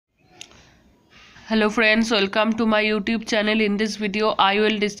Hello friends, welcome to my YouTube channel. In this video I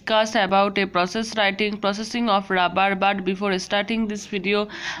will discuss about a processing of rubber, but before starting this video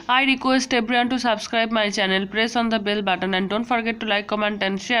I request everyone to subscribe my channel, press on the bell button and don't forget to like, comment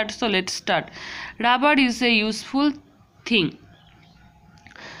and share. So let's start. Rubber is a useful thing.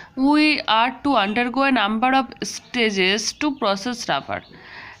 We are to undergo a number of stages to process rubber.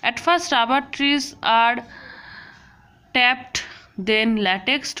 At first, rubber trees are tapped, then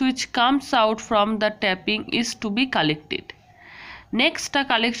latex which comes out from the tapping is to be collected. Next, a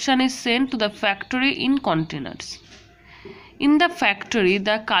collection is sent to the factory in containers. In the factory,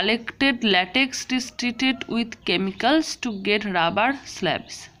 the collected latex is treated with chemicals to get rubber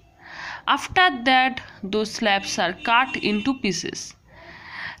slabs. After that, those slabs are cut into pieces.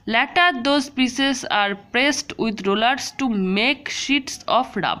 Later, those pieces are pressed with rollers to make sheets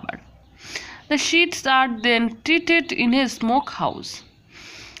of rubber. The sheets are then treated in a smokehouse.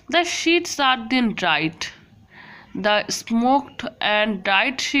 The sheets are then dried. The smoked and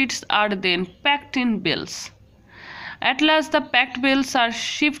dried sheets are then packed in bales. At last, the packed bales are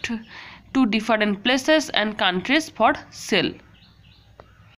shipped to different places and countries for sale.